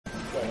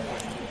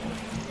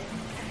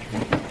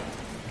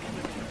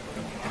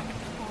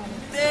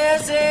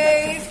There's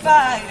a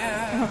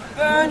fire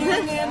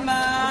burning in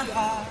my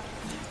heart,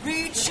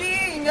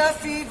 reaching a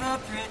fever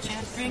pitch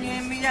and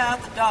bringing me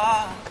out the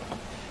dark.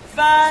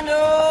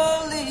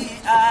 Finally,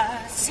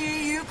 I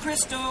see you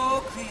crystal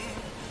clear.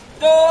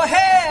 Go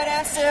ahead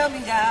and sell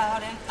me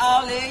out and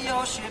I'll lay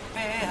your ship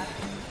bare.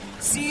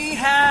 See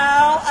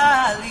how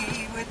I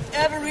leave with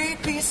every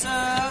piece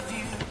of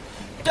you.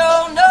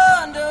 Don't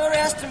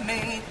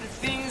underestimate the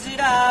things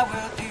that I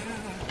will do.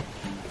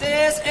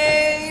 There's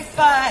a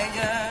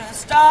fire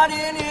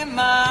starting in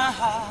my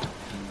heart,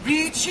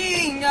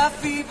 reaching a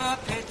fever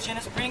pitch and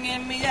it's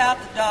bringing me out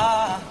the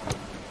dark.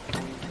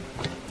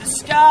 The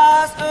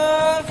scars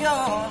of your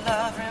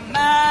love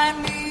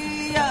remind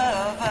me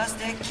of us.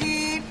 They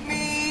keep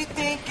me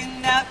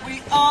thinking that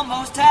we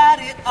almost had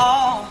it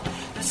all.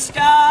 The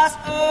scars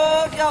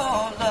of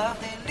your love,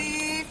 they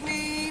leave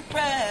me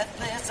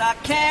breathless. I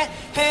can't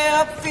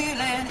help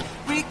feeling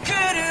we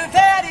could have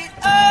had it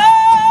all.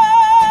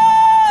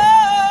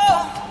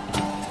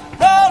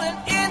 Rolling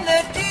in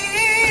the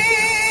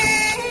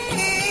deep,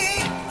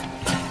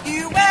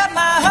 you had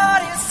my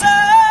heart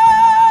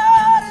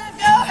inside of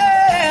your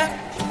hand,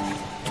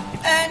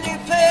 and you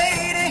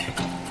played it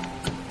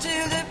to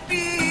the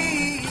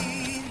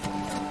beat.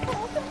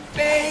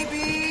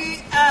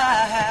 Baby, I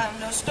have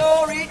no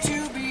story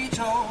to be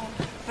told,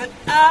 but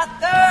I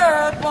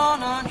third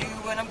one on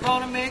you, and I'm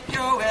gonna make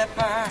your head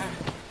burn.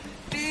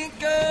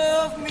 Think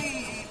of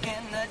me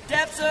in the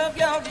depths of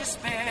your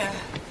despair.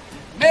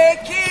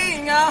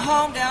 Making a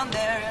home down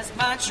there as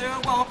mine sure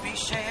won't be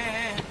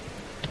shared.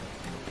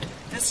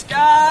 The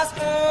scars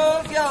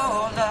of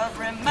your love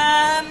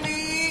remind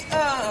me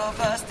of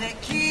us. They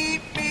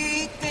keep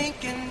me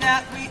thinking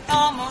that we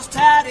almost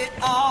had it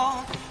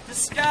all. The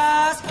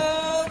scars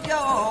of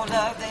your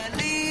love, they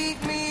leave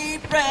me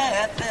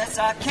breathless.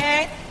 I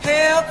can't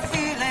help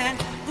feeling